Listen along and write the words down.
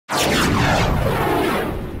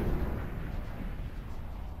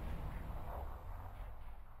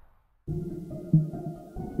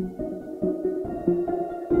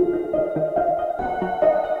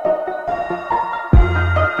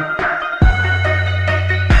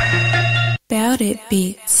Exotic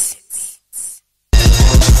beats.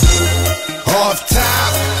 Off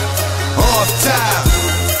top,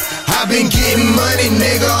 I've been getting money,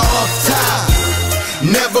 nigga, off top.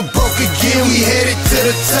 Never broke again, we headed to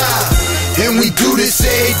the top. And we do this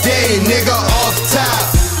every day, nigga, off top.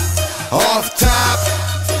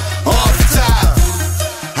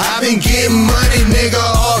 I've been getting money, nigga,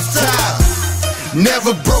 off top.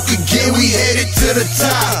 Never broke again, we headed to the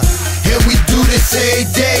top. And we do this every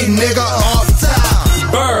day, nigga, off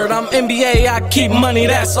top. Bird, I'm N.B.A, I keep money,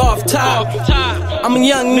 that's off top. I'm a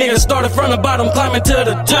young nigga, started from the bottom, climbing to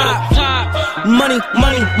the top. Money,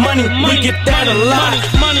 we get that a lot.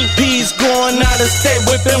 P's going out of state,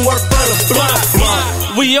 whipping work for the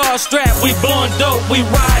block. We all strapped, we blowing dope, we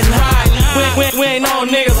riding high. We ain't on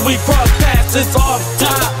niggas, we cross paths, it's off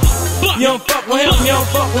top. You don't fuck with him, you don't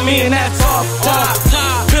fuck with me, and that's off top.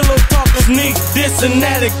 Pillow talkers, sneak this and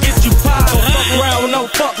that, it get you popped. Don't fuck around with no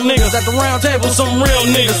fuck niggas. At the round table, some real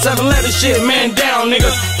niggas. 7-letter shit, man down,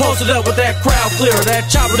 niggas. Posted up with that crowd clear. That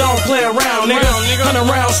chopper don't play around, niggas. 100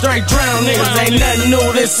 rounds straight drown, niggas. Ain't nothing new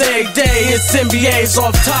this every day. It's N.B.A.'s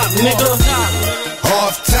off top, nigga.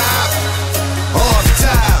 Off top.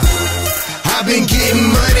 I've been getting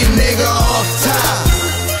money, nigga, off top.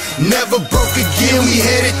 Never broke again, we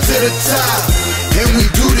headed to the top. And we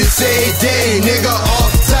do this every day, nigga,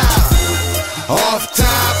 off top.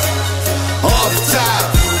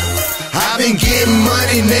 I've been getting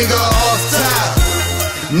money, nigga, off top.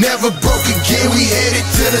 Never broke again, we headed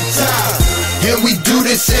to the top. And we do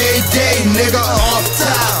this every day, nigga, off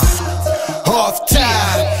top. Off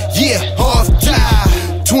top, yeah, off top.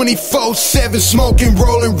 24/7 smoking,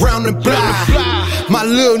 rolling round the block. My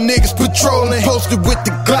little niggas patrolling, posted with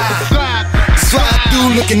the Glock. Slide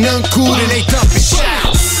through looking uncool and they dumping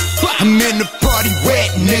shots. I'm in the party wet,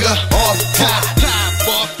 nigga, off top.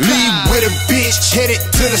 Leave with a bitch, headed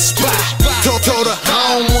to the spot. Told her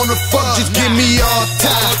I don't wanna fuck, just give me all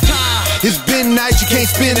top. It's been nice, you can't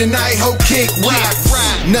spend the night, whole kick whips.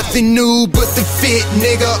 Nothing new but the fit,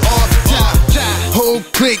 nigga, off top. Whole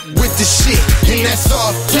click with the shit, and that's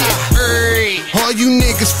off top. All you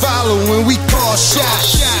niggas follow when we call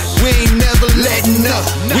shots. We ain't never letting up,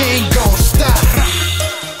 we ain't gon' stop.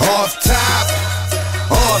 Off top.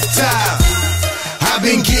 I've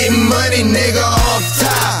been getting money, nigga, off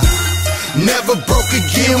top. Never broke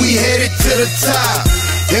again, we headed to the top.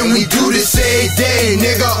 And we do this every day,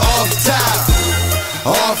 nigga, off top.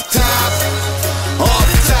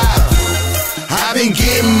 I've been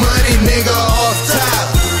getting money, nigga, off top.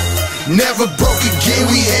 Never broke again,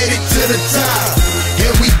 we headed to the top.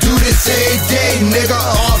 And we do this every day, nigga,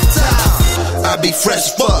 off top. I be fresh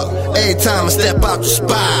as fuck every time I step out the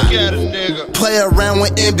spot. Play around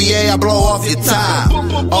with N.B.A, I blow off your top.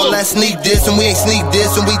 All that sneak diss and we ain't sneak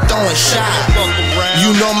diss and we throwing shots.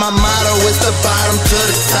 You know my motto is the bottom to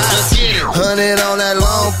the top. 100 on that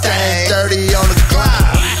long thing, 30 on the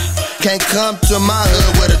clock. Can't come to my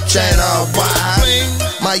hood with a chain all wide.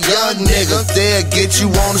 My young niggas, they'll get you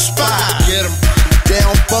on the spot. They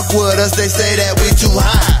don't fuck with us, they say that we too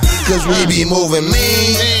high. Cause we be moving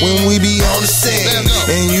mean when we be on the scene.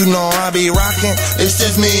 And you know I be rocking, it's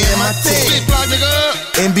just me and my team.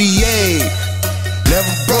 N.B.A,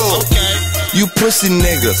 never broke. You pussy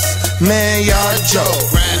niggas, man, y'all a joke.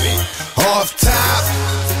 Off top.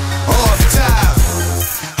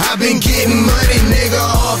 I've been getting money, nigga,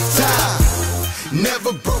 off top.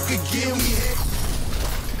 Never broke again, we